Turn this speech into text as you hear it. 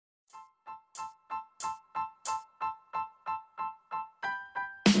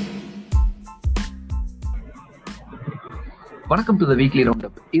வணக்கம் to the weekly round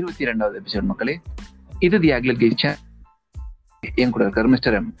up 22வது episode மக்களே. இது தி அக்லெட் என் கூட இருக்காரு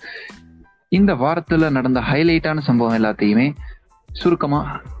மிஸ்டர் எம். இந்த வாரத்துல நடந்த ஹைலைட்டான சம்பவம் எல்லாத்தையுமே சுருக்கமா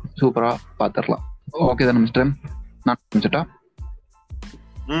சூப்பரா பாத்துடலாம். ஓகே தானே மிஸ்டர் எம்? நான் ஆரம்பிச்சுட்டா?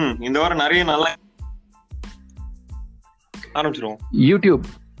 இந்த வாரம் நிறைய நல்ல ஆரம்பிச்சிருவோம். யூடியூப்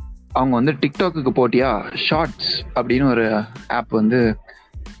அவங்க வந்து டிக்டாக்கு போட்டியா ஷார்ட்ஸ் அப்படின்னு ஒரு ஆப் வந்து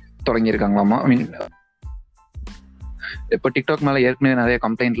தொடங்கியிருக்காங்களாமா. ஐ மீன், இப்போ டிக்டாக் மேல ஏற்கனவே நிறைய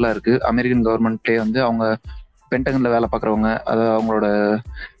கம்ப்ளைண்ட்லாம் இருக்கு. அமெரிக்கன் கவர்மெண்ட்லேயே வந்து அவங்க பென்டகன்ல வேலை பார்க்குறவங்க, அதாவது அவங்களோட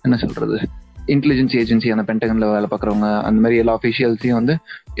என்ன சொல்றது இன்டெலிஜென்ஸ் ஏஜென்சி, அந்த பென்டகன்ல வேலை பார்க்குறவங்க, அந்த மாதிரி எல்லா அஃபிஷியல்ஸையும் வந்து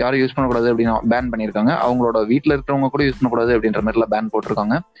யாரும் யூஸ் பண்ணக்கூடாது அப்படின்னு பேன் பண்ணியிருக்காங்க. அவங்களோட வீட்டில் இருக்கிறவங்க கூட யூஸ் பண்ணக்கூடாது அப்படின்ற மாதிரிலாம் பேன்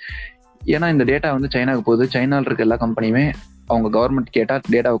போட்டிருக்காங்க. ஏன்னா இந்த டேட்டா வந்து சைனாவுக்கு போகுது. சைனாவில் இருக்க எல்லா கம்பெனியுமே அவங்க கவர்மெண்ட் கேட்டால்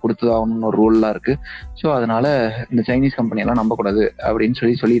டேட்டாவை கொடுத்து ஆகணும்னு ஒரு ரூல்லாம் இருக்கு. ஸோ அதனால இந்த சைனீஸ் கம்பெனியெல்லாம் நம்பக்கூடாது அப்படின்னு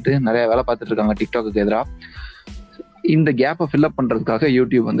சொல்லிட்டு நிறைய வேலை பார்த்துட்டு இருக்காங்க டிக்டாக்கு எதிராக. இந்த கேப்பை ஃபில்அப் பண்றதுக்காக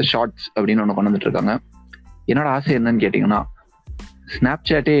யூடியூப் வந்து ஷார்ட்ஸ் அப்படின்னு ஒன்று கொண்டு வந்துட்டு இருக்காங்க. என்னோட ஆசை என்னன்னு கேட்டீங்கன்னா, ஸ்னாப்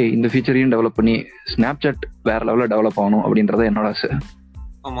சாட்டே இந்த ஃபீச்சரையும் டெவலப் பண்ணி ஸ்னாப் சாட் வேற லெவலில் டெவலப் ஆகணும் அப்படின்றத என்னோட ஆசை.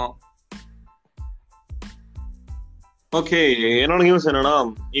 ஆமா, ஓகே. என்னோட நியூஸ் என்னன்னா,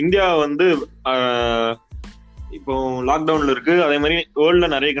 இந்தியா வந்து இப்போ லாக்டவுன்ல இருக்கு. அதே மாதிரி வேர்ல்ட்ல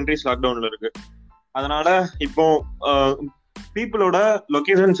நிறைய கண்ட்ரிஸ் லாக்டவுன்ல இருக்கு. அதனால இப்போ பீப்புளோட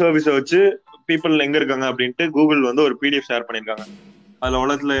லொகேஷன் சர்வீஸை வச்சு பீப்புள் எங்க இருக்காங்க அப்படின்ட்டு கூகுள் வந்து ஒரு பிடிஎஃப் ஷேர் பண்ணிருக்காங்க. அதுல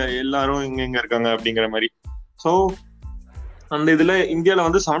உலகத்துல எல்லாரும் எங்க இருக்காங்க அப்படிங்கிற மாதிரி. ஸோ அந்த இதுல இந்தியாவில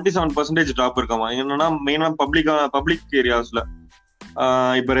வந்து 77% ட்ராப் இருக்காமா. என்னன்னா மெயினா பப்ளிக் ஏரியாஸ்ல,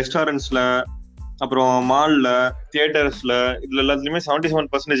 இப்போ ரெஸ்டாரண்ட்ஸ்ல, அப்புறம் மால்ல, தியேட்டர்ஸ்ல, இதுல எல்லாத்துலயுமே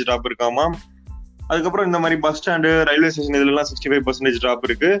 77% ட்ராப் இருக்காமா. அதுக்கப்புறம் இந்த மாதிரி பஸ் ஸ்டாண்டு, ரயில்வே ஸ்டேஷன் இதுல எல்லாம் 65% ட்ராப்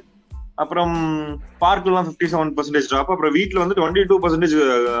இருக்கு. அப்புறம் பார்க்லாம் 57% ட்ராப். அப்புறம் வீட்டுல வந்து 22%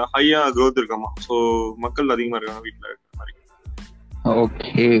 ஹையா க்ரோத் இருக்காமா. ஸோ மக்கள் அதிகமா இருக்காங்க வீட்டுல இருக்கிற மாதிரி.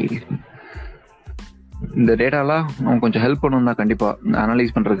 ஓகே, இந்த டேட்டாலாம் அவங்க கொஞ்சம் ஹெல்ப் பண்ணணும் தான் கண்டிப்பா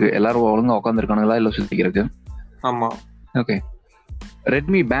அனலைஸ் பண்றதுக்கு. எல்லாரும் ஒழுங்கா உட்காந்துருக்கானுங்களா இல்லை சுத்திக்கிறதுக்கு. ஆமா, ஓகே.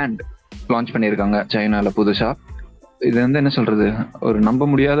 ரெட்மி பேண்ட் லான்ச் பண்ணியிருக்காங்க சைனால புதுசா. இது வந்து என்ன சொல்றது, ஒரு நம்ப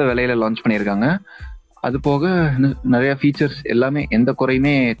முடியாத விலையில லான்ச் பண்ணியிருக்காங்க. அது போக நிறைய ஃபீச்சர்ஸ் எல்லாமே எந்த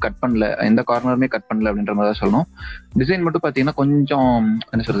குறையுமே கட் பண்ணல, எந்த கார்னருமே கட் பண்ணல அப்படின்ற மாதிரி தான் சொல்லணும். டிசைன் மட்டும் பார்த்தீங்கன்னா கொஞ்சம்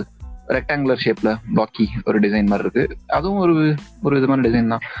என்ன சொல்றது, ரெக்டாங்குலர் ஷேப்ல பிளாக்கி ஒரு டிசைன் மாதிரி இருக்கு. அதுவும் ஒரு விதமான டிசைன்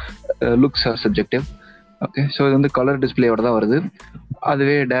தான். Looks R subjective. Okay, so இது வந்து கலர் டிஸ்பிளேயோட தான் வருது.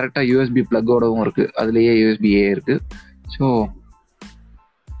 அதுவே டைரக்டா யூஎஸ்பி பிளக்கோடவும் இருக்கு. அதுலேயே யூஎஸ்பி-ஏ இருக்கு. ஸோ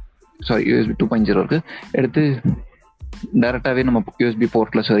சாரி, யூஎஸ்பி 2.0 இருக்கு. எடுத்து டைரக்டாவே நம்ம யூஎஸ்பி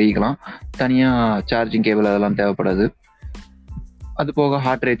போர்ட்ல சொருகிக்கலாம். தனியா சார்ஜிங் கேபிள் அதெல்லாம் தேவைப்படாது. அது போக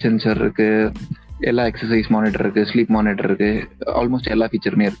ஹார்ட் ரேட் சென்சர் இருக்கு, எல்லா எக்ஸசைஸ் மானிட்டர் இருக்கு, ஸ்லீப் மானிட்டர் இருக்கு, ஆல்மோஸ்ட் எல்லா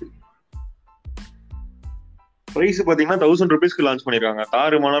ஃபீச்சருமே இருக்கு. பிரைஸ் பாத்தீங்கன்னா 1000 ரூபீஸ்க்கு லான்ச் பண்ணிருக்காங்க.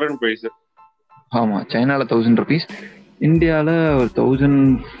 தாறுமாறான பிரைஸ். ஆமா, சைனால 1000 ருபீஸ், இந்தியால ஒரு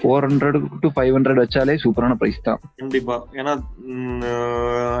 1400 to 500 வச்சாலே சூப்பரான பிரைஸ் தான். கண்டிப்பா. ஏன்னா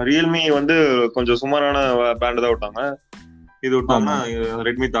ரியல்மி வந்து கொஞ்சம் சுமாரான பேண்ட் தான் விட்டாங்க. இது விட்டாங்கன்னா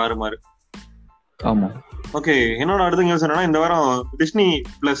ரெட்மி தாறுமாறு. ஆமா, ஓகே. என்னோட அடுத்த நியூஸ் என்னன்னா, இந்த வாரம் டிஸ்னி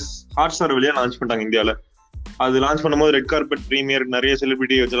பிளஸ் ஹாட்ஸ்டார் வழியா லான்ச் பண்ணிட்டாங்க இந்தியால. அது லான்ச் பண்ணும்போது ரெட் கார்பெட் பிரீமியர் நிறைய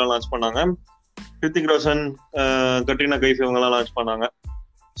செலிபிரிட்டி வச்செல்லாம் லான்ச் பண்ணாங்க. ஹிருத்திக் ரோஷன், கட்ரினா கைஃப் இவங்க எல்லாம் லான்ச் பண்ணாங்க.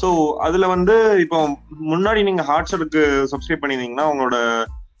 ஸோ அதுல வந்து இப்போ முன்னாடி நீங்க ஹாட்ஸ்டாருக்கு சப்ஸ்கிரைப் பண்ணிருந்தீங்கன்னா உங்களோட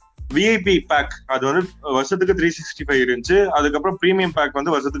விஐபி பேக் அது வந்து வருஷத்துக்கு 365 இருந்துச்சு. அதுக்கப்புறம் பிரீமியம் பேக்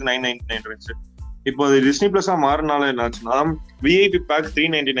வந்து வருஷத்துக்கு 999 இருந்துச்சு. இப்போ அது டிஸ்னி பிளஸா மாறினால என்னாச்சுன்னா, விஐபி பேக்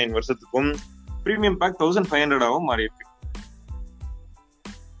 399 வருஷத்துக்கும் பிரீமியம் பேக் 1500 மாறி இருக்கு.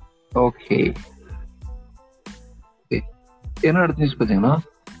 ஓகே. என்ன அடுத்த நியூஸ் பாத்தீங்கன்னா,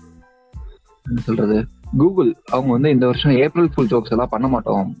 என்ன சொல்றது, கூகுள் அவங்க வந்து இந்த வருஷம் ஏப்ரல் ஃபுல் ஜோக்ஸ் எல்லாம் பண்ண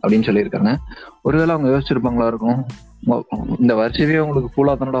மாட்டோம் அப்படின்னு சொல்லியிருக்காங்க. ஒருவேளை அவங்க யோசிச்சிருப்பாங்களா இருக்கும், இந்த வருஷமே உங்களுக்கு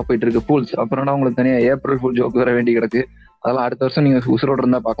ஃபுல்லா தானடா போயிட்டு இருக்கு ஃபுல்ஸ், அப்புறம்டா உங்களுக்கு தனியா ஏப்ரல் ஃபுல் ஜோக் வர வேண்டி கிடக்கு, அதெல்லாம் அடுத்த வருஷம் நீங்க உசுரோடு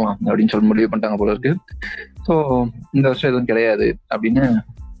இருந்தா பார்க்கலாம் அப்படின்னு சொல்லி முடிவு பண்ணிட்டாங்க போல இருக்கு. ஸோ இந்த வருஷம் எதுவும் கிடையாது அப்படின்னு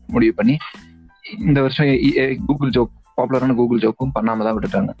முடிவு பண்ணி இந்த வருஷம் கூகுள் ஜோக், பாப்புலரான கூகுள் ஜோக்கும் பண்ணாம தான்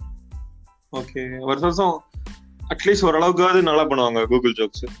விட்டுட்டாங்க. ஓகே, வருஷம் அட்லீஸ்ட் ஓரளவுக்காவது நல்லா பண்ணுவாங்க கூகுள்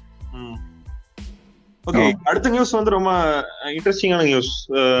ஜோக்ஸ். ஓகே, அடுத்த நியூஸ் வந்து ரொம்ப இன்ட்ரெஸ்டிங்கான நியூஸ்.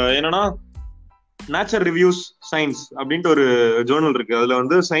 என்னன்னா, நேச்சர் ரிவ்யூஸ் சயின்ஸ் அப்படின்ட்டு ஒரு ஜேர்னல் இருக்கு. அதுல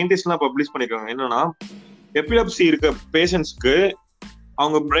வந்து சயின்டிஸ்ட் எல்லாம் பப்ளிஷ் பண்ணிருக்காங்க. என்னன்னா, எபிலெப்சி இருக்க பேஷண்ட்ஸ்க்கு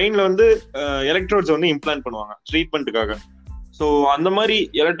அவங்க பிரெயின்ல வந்து எலக்ட்ரோட்ஸ் வந்து இம்ப்ளான்ட் பண்ணுவாங்க ட்ரீட்மெண்ட்டுக்காக. ஸோ அந்த மாதிரி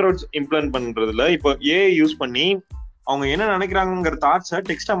எலக்ட்ரோட்ஸ் இம்ப்ளான்ட் பண்றதுல இப்போ ஏஐ யூஸ் பண்ணி அவங்க என்ன நினைக்கிறாங்கிற தாட்ஸை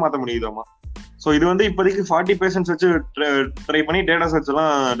டெக்ஸ்டா மாத்த முடியுதாமா. ஸோ இது வந்து இப்போதைக்கு 40 பேஷண்ட்ஸ் வச்சு ட்ரை பண்ணி டேட்டா செட்ஸ்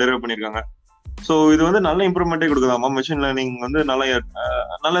எல்லாம் டெரைவ் பண்ணிருக்காங்க. ஸோ இது வந்து நல்ல இம்ப்ரூவ்மெண்ட்டே கொடுக்குதாமா, மெஷின் லேர்னிங் வந்து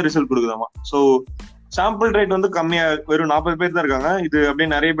நல்ல ரிசல்ட் கொடுக்குதாமா. ஸோ சாம்பிள் ரேட் வந்து கம்மியா, வெறும் 40 பேர் தான் இருக்காங்க. இது அப்படியே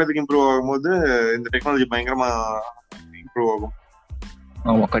நிறைய பேருக்கு இம்ப்ரூவ் ஆகும்போது இந்த டெக்னாலஜி பயங்கரமா இம்ப்ரூவ் ஆகும்.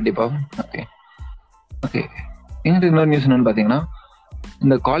 ஆமா கண்டிப்பா. Okay okay. இன்னொரு நியூஸ் என்னன்னு பாத்தீங்கன்னா,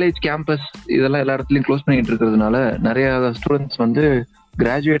 இந்த காலேஜ் கேம்பஸ் இதெல்லாம் எல்லா இடத்துலயும் க்ளோஸ் பண்ணிட்டு இருக்கிறதுனால நிறைய ஸ்டூடெண்ட்ஸ் வந்து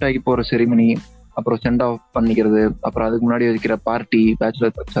கிராஜுவேட் ஆகி போற செரிமனி, அப்புறம் சென்ட் ஆஃப் பண்ணிக்கிறது, அப்புறம் அதுக்கு முன்னாடி வைக்கிற பார்ட்டி,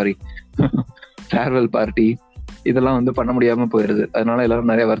 ஃபேர்வெல் பார்ட்டி, இதெல்லாம் வந்து பண்ண முடியாம போயிருது. அதனால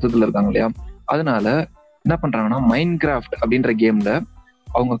எல்லாரும் நிறைய வருத்தத்துல இருக்காங்க இல்லையா. அதனால என்ன பண்றாங்கன்னா, மைண்ட் கிராஃப்ட் அப்படின்ற கேம்ல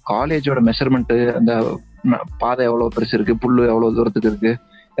அவங்க காலேஜோட மெஷர்மெண்ட், அந்த பாதை எவ்வளவு பெருசு இருக்கு, புல்லு எவ்வளவு தூரத்துக்கு இருக்கு,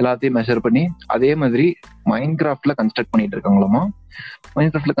 எல்லாத்தையும் மெஷர் பண்ணி அதே மாதிரி மைண்ட் கிராஃப்ட்ல கன்ஸ்ட்ரக்ட் பண்ணிட்டு இருக்காங்களாமா.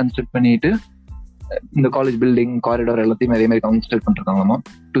 மைண்ட் கிராஃப்ட்ல கன்ஸ்ட்ரக்ட் பண்ணிட்டு இந்த காலேஜ் பில்டிங், காரிடார் எல்லாத்தையும் அதே மாதிரி கன்ஸ்ட்ரக்ட் பண்ணிருக்காங்களாமா.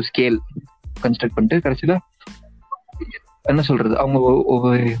 டு ஸ்கேல் கன்ஸ்ட்ரக்ட் பண்ணிட்டு கடைசியில என்ன சொல்றது, அவங்க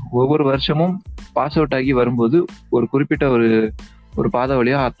ஒவ்வொரு வருஷமும் பாஸ் அவுட் ஆகி வரும்போது ஒரு குறிப்பிட்ட ஒரு பாதை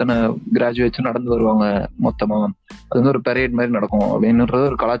வழியா அத்தனை கிராஜுவேட்ஸ் நடந்து வருவாங்க மொத்தமா. அது வந்து ஒரு பெரேட் மாதிரி நடக்கும் அப்படின்றது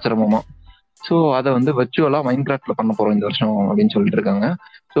ஒரு கலாச்சாரமா. ஸோ அதை வந்து வர்ச்சுவலா மைண்ட் கிராஃப்ட்ல பண்ண போறோம் இந்த வருஷம் அப்படின்னு சொல்லிட்டு இருக்காங்க.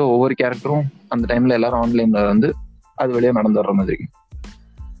 ஸோ ஒவ்வொரு கேரக்டரும் அந்த டைம்ல எல்லாரும் ஆன்லைன்ல வந்து அது வழியா நடந்து வர்ற மாதிரி.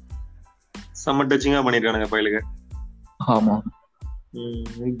 செம்ம டச்சிங்கா பண்ணிருக்கானுங்க பையலுக்கு. ஆமா,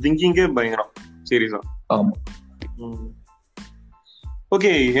 திங்கிங்கே பயங்கரம் சீரியஸா. ஆமா.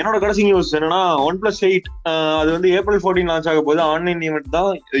 ஓகே, என்னோட கடைசி நியூஸ் என்னன்னா, OnePlus 8 அது வந்து April 14 லான்ச் ஆக போது. ஆன்லைன் ஈவெண்ட் தான்.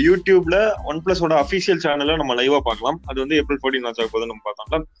 யூடியூப்ல OnePlusோட அஃபிஷியல் சேனல்ல நம்ம லைவா பார்க்கலாம். அது வந்து April 14 லான்ச் ஆக போது நம்ம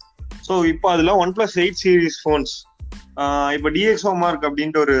பார்த்தோம்ல. ஸோ இப்போ அதுல OnePlus 8 சீரிஸ் போன்ஸ், இப்போ DxO Mark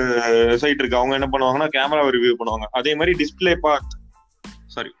அப்படின்ட்டு ஒரு சைட் இருக்கு. அவங்க என்ன பண்ணுவாங்கன்னா கேமரா ரிவ்யூ பண்ணுவாங்க. அதே மாதிரி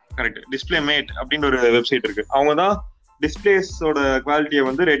DisplayMate அப்படின்ற ஒரு வெப்சைட் இருக்கு. அவங்க தான் டிஸ்பிளேஸோட குவாலிட்டியை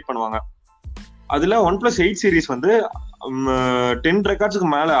வந்து ரேட் பண்ணுவாங்க. அதுல OnePlus 8 சீரிஸ் வந்து 10 ரெக்கார்ட்ஸ்க்கு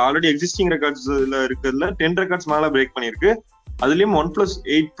மேல, ஆல்ரெடி எக்ஸிஸ்டிங் ரெக்கார்ட்ஸ்ல இருக்கிறதுல 10 ரெக்கார்ட்ஸ் மேல பிரேக் பண்ணிருக்கு. அதுலயும் OnePlus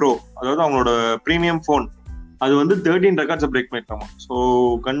 8 Pro, அதாவது அவங்களோட பிரீமியம் போன், அது வந்து 13 ரெக்கார்ட்ஸ் பிரேக் பண்ணிருக்காங்க. ஸோ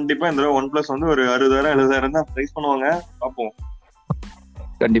கண்டிப்பா இந்த தடவை OnePlus வந்து ஒரு 60,000-70,000 தான் பிரைஸ் பண்ணுவாங்க. பார்ப்போம்.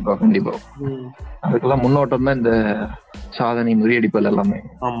 கண்டிப்பா கண்டிப்பா. அதுக்கெல்லாம் முன்னோட்டம் தான் இந்த சாதனை முறியடிப்பல் எல்லாமே.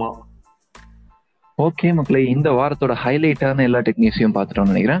 ஆமா. ஓகே மக்களே, இந்த வாரத்தோட ஹைலைட்டான எல்லா டெக்னிக்ஸையும்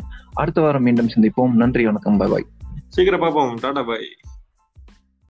பார்த்துட்டோம்னு நினைக்கிறேன். அடுத்த வாரம் மீண்டும் சந்திப்போம். நன்றி, வணக்கம், பாய். சீக்கிரம் பார்ப்போம். டாடா, பாய்.